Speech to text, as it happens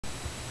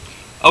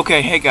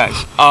Okay, hey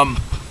guys.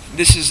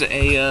 This is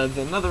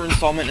another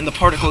installment in the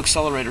Particle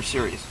Accelerator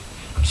series.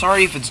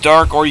 Sorry if it's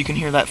dark or you can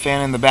hear that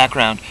fan in the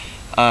background,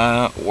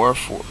 or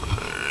for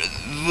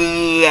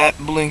that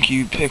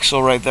blinky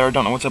pixel right there. I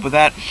don't know what's up with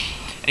that.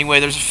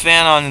 Anyway, there's a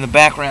fan on in the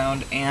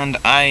background, and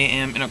I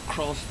am in a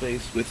crawl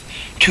space with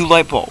two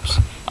light bulbs.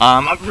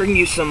 I'm bringing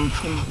you some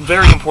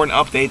very important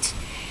updates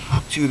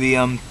to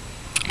the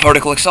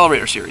Particle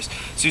Accelerator series.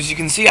 So as you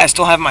can see, I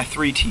still have my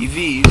 3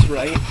 TVs,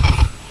 right?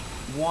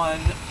 1,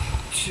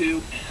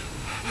 2,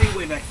 3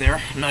 way back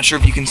there. I'm not sure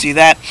if you can see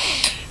that.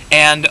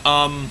 And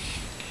well,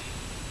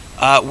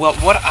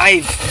 what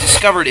I've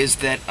discovered is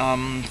that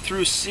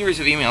through a series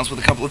of emails with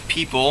a couple of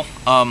people,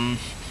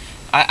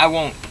 I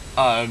won't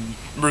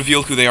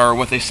reveal who they are or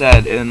what they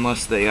said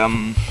unless they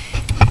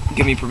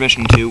give me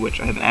permission to,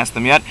 which I haven't asked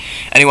them yet.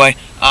 Anyway,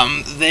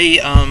 they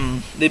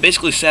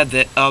basically said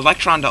that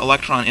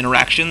electron-to-electron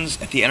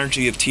interactions at the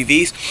energy of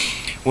TVs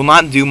will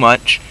not do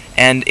much.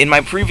 And in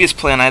my previous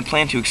plan, I had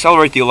planned to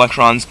accelerate the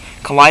electrons,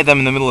 collide them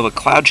in the middle of a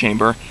cloud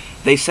chamber.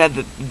 They said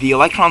that the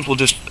electrons will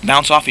just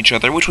bounce off each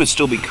other, which would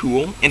still be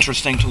cool,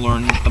 interesting to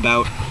learn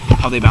about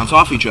how they bounce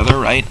off each other,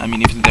 right? I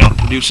mean, if they don't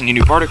produce any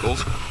new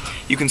particles,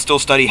 you can still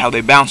study how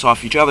they bounce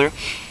off each other.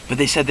 But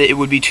they said that it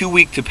would be too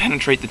weak to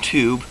penetrate the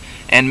tube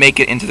and make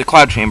it into the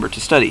cloud chamber to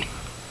study.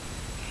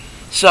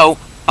 So,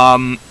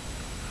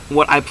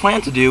 what I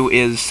plan to do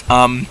is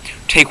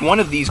take one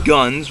of these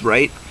guns,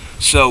 right?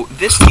 So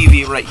this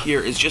TV right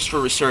here is just for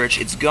research.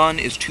 Its gun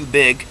is too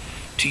big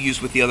to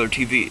use with the other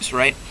TVs,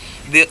 right?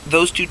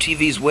 Those two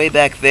TVs way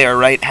back there,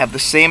 right, have the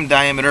same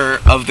diameter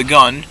of the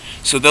gun,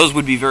 so those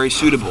would be very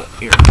suitable.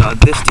 Here,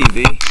 this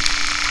TV,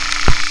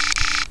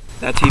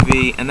 that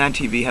TV, and that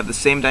TV have the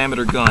same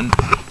diameter gun,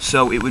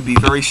 so it would be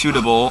very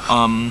suitable.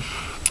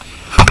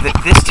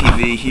 This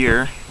TV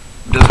here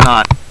does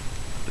not,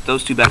 but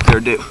those two back there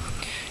do.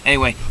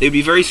 Anyway, they would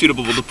be very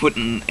suitable to put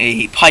in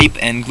a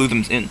pipe and glue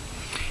them in.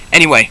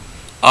 Anyway,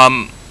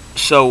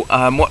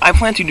 what I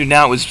plan to do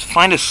now is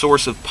find a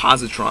source of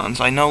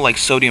positrons. I know like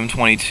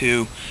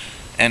sodium-22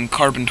 and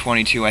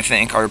carbon-22, I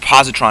think, are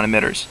positron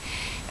emitters.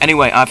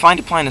 Anyway, I plan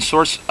to find a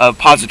source of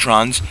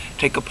positrons,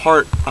 take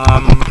apart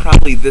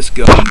probably this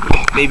gun,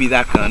 maybe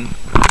that gun,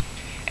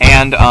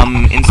 and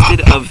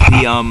instead of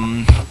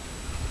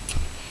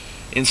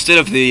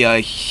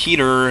the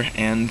heater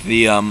and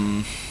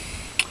the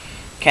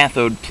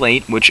cathode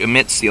plate, which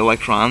emits the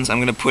electrons, I'm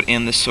going to put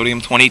in the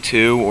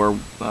sodium-22 or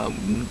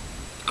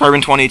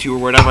carbon-22 or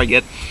whatever I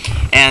get,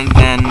 and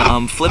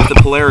then flip the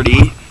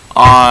polarity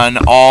on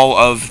all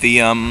of the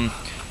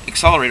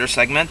accelerator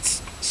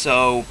segments,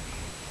 so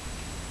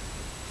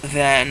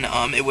then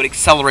it would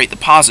accelerate the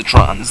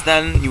positrons.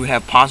 Then you would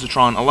have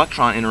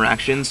positron-electron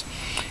interactions,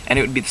 and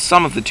it would be the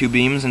sum of the two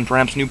beams and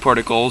perhaps new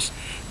particles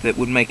that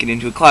would make it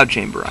into a cloud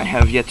chamber. I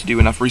have yet to do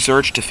enough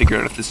research to figure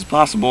out if this is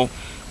possible.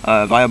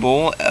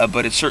 Viable,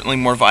 but it's certainly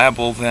more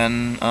viable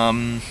than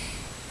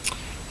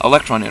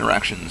electron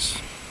interactions.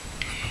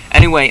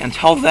 Anyway,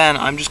 until then,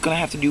 I'm just going to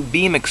have to do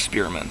beam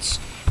experiments,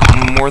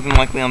 more than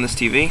likely on this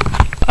TV.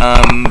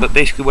 But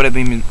basically what I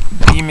mean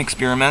beam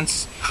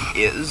experiments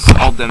is,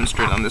 I'll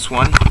demonstrate on this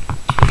one,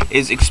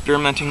 is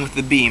experimenting with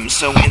the beam.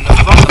 So in the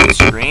phone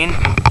screen,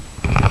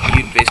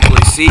 you'd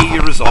basically see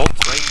your results,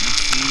 right? You'd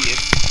see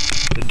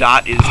if the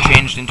dot is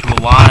changed into a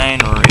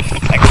line, or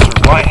if X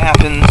or Y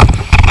happens.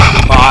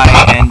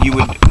 And you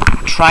would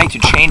try to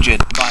change it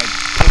by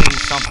putting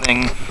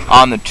something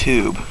on the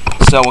tube.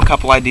 So a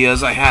couple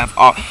ideas I have,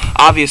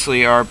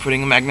 obviously, are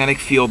putting a magnetic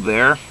field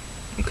there,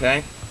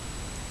 okay?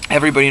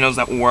 Everybody knows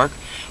that will work.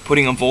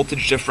 Putting a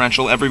voltage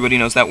differential, everybody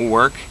knows that will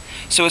work.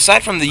 So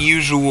aside from the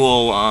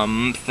usual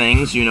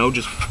things,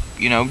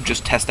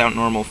 just test out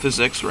normal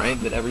physics, right,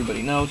 that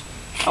everybody knows,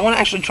 I want to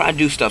actually try to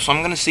do stuff. So I'm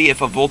going to see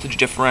if a voltage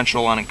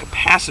differential on a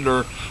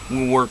capacitor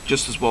will work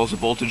just as well as a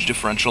voltage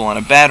differential on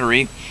a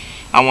battery.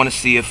 I want to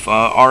see if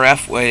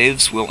RF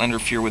waves will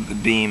interfere with the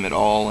beam at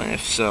all, and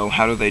if so,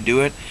 how do they do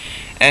it?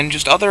 And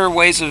just other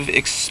ways of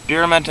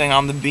experimenting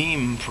on the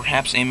beam,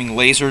 perhaps aiming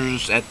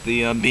lasers at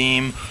the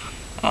beam,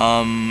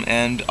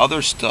 and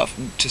other stuff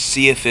to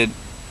see if it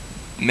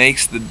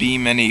makes the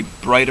beam any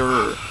brighter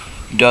or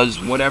does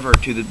whatever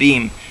to the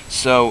beam.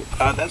 So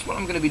that's what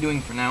I'm going to be doing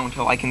for now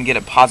until I can get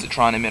a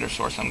positron emitter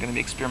source. I'm going to be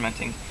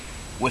experimenting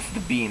with the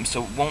beam,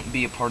 so it won't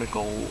be a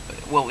particle,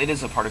 well, it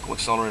is a particle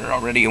accelerator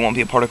already, it won't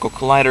be a particle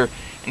collider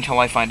until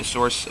I find a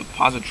source of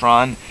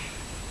positrons,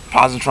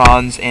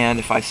 and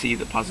if I see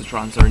that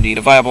positrons are indeed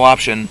a viable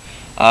option,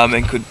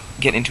 and could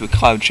get into a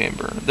cloud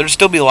chamber. There'd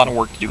still be a lot of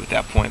work to do at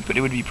that point, but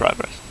it would be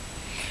progress.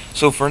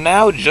 So for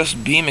now,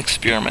 just beam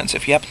experiments.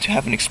 If you happen to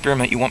have an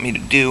experiment you want me to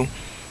do,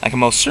 I can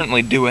most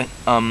certainly do it,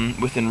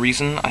 within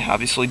reason. I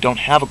obviously don't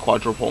have a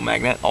quadrupole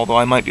magnet, although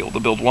I might be able to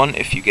build one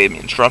if you gave me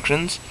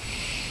instructions.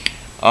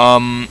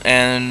 And,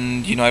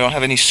 I don't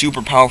have any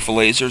super powerful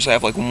lasers. I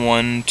have like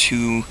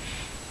 1-2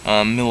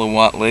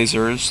 milliwatt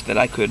lasers that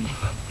I could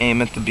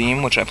aim at the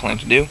beam, which I plan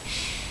to do.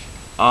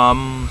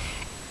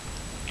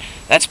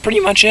 That's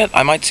pretty much it.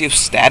 I might see if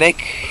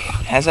static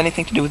has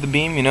anything to do with the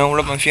beam,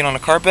 rub my feet on a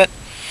carpet,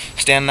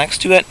 stand next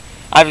to it.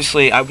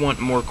 Obviously, I want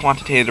more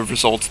quantitative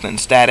results than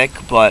static,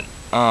 but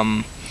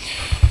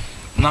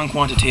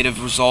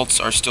non-quantitative results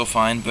are still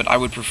fine, but I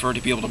would prefer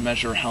to be able to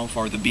measure how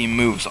far the beam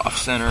moves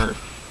off-center,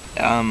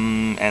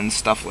 and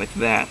stuff like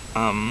that.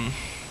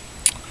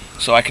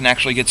 So I can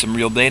actually get some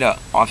real data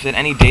off it.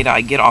 Any data I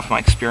get off my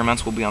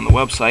experiments will be on the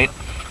website,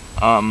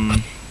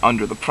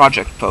 under the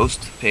project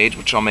post page,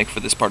 which I'll make for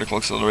this Particle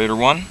Accelerator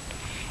 1.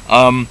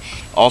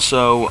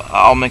 Also,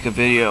 I'll make a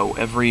video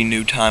every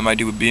new time I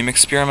do a beam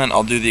experiment.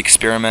 I'll do the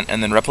experiment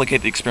and then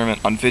replicate the experiment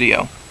on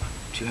video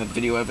to have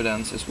video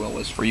evidence as well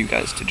as for you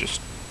guys to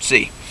just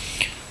see.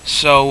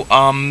 So,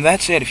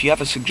 that's it. If you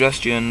have a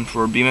suggestion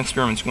for beam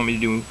experiments you want me to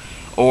do,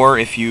 or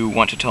if you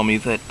want to tell me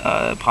that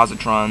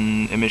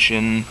positron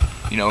emission,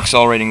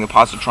 accelerating the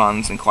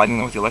positrons and colliding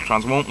them with the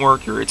electrons won't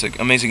work, or it's an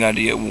amazing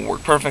idea, it won't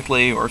work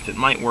perfectly, or if it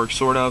might work,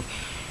 sort of,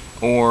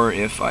 or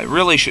if I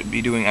really should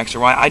be doing X or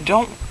Y,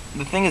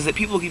 the thing is that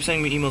people keep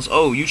sending me emails,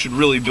 oh, you should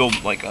really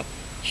build, like, a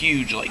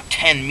huge,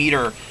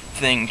 10-meter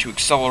thing to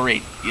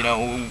accelerate,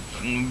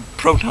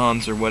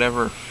 protons or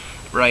whatever,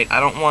 right?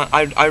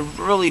 I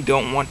really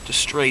don't want to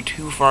stray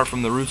too far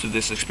from the roots of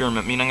this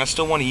experiment, meaning I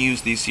still want to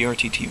use these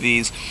CRT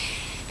TVs,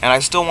 and I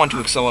still want to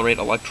accelerate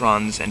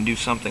electrons and do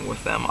something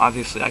with them.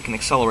 Obviously, I can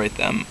accelerate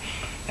them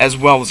as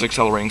well as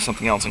accelerating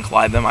something else and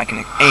collide them. I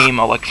can aim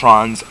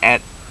electrons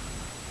at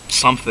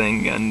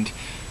something, and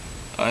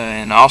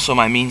also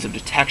my means of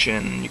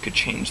detection, you could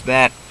change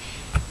that.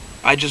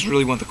 I just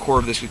really want the core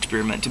of this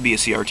experiment to be a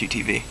CRT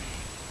TV,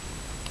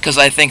 because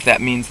I think that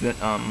means that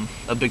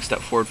a big step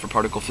forward for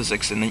particle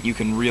physics, and that you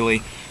can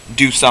really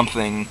do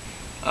something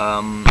with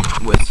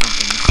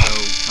something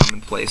so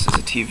commonplace as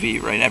a TV,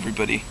 right?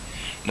 Everybody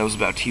knows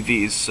about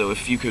TVs, so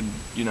if you could,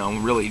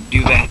 really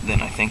do that,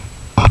 then I think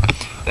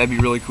that'd be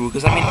really cool,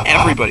 because,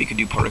 everybody could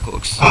do particle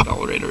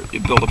accelerator,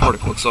 build a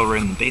particle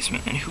accelerator in the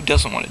basement, and who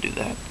doesn't want to do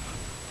that?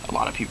 A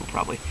lot of people,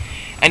 probably.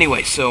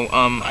 Anyway, so,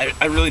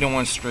 I really don't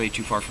want to stray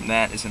too far from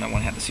that, as in I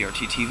want to have the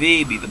CRT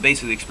TV be the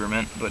base of the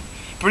experiment, but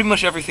pretty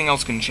much everything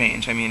else can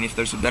change. if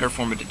there's a better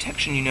form of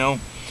detection,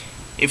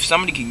 if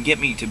somebody can get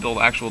me to build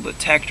an actual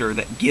detector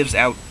that gives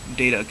out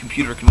data a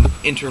computer can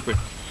interpret,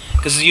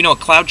 because, a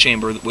cloud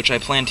chamber, which I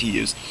plan to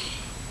use,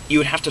 you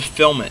would have to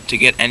film it to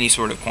get any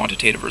sort of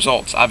quantitative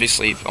results.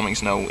 Obviously,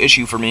 filming's no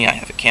issue for me. I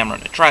have a camera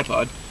and a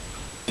tripod,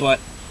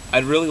 but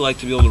I'd really like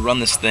to be able to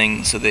run this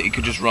thing so that it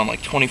could just run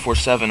like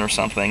 24/7 or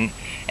something,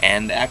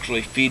 and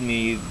actually feed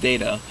me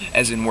data,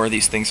 as in where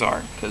these things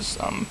are, because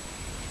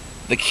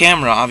the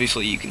camera,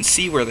 obviously, you can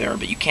see where they are,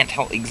 but you can't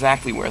tell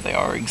exactly where they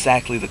are,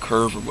 exactly the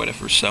curve or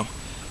whatever, so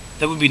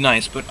that would be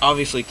nice, but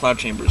obviously cloud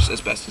chambers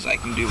as best as I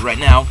can do right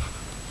now.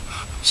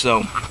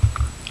 So,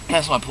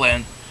 that's my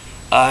plan.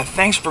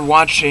 Thanks for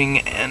watching,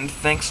 and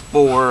thanks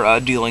for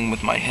dealing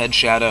with my head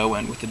shadow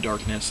and with the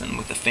darkness and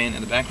with the fan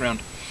in the background.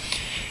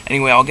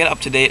 Anyway, I'll get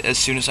up to date as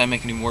soon as I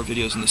make any more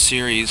videos in the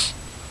series,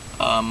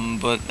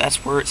 but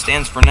that's where it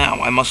stands for now.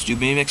 I must do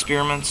beam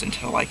experiments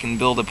until I can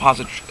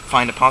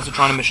find a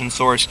positron emission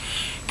source,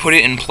 put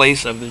it in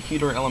place of the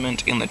heater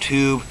element in the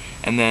tube,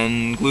 and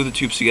then glue the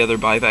tubes together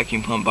by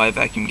vacuum pump, by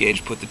vacuum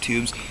gauge, put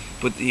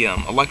the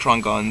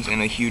electron guns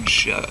in a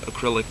huge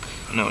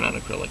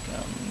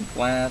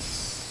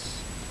glass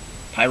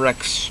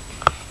Pyrex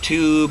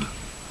tube,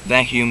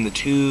 vacuum the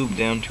tube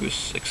down to an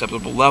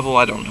acceptable level.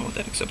 I don't know what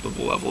that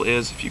acceptable level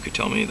is. If you could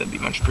tell me, that'd be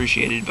much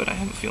appreciated, but I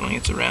have a feeling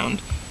it's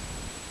around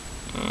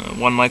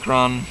 1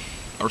 micron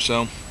or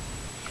so.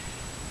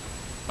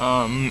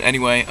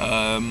 Anyway,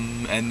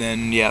 and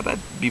then, yeah, that'd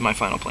be my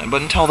final plan.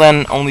 But until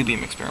then, only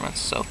beam experiments.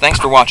 So, thanks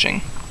for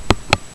watching.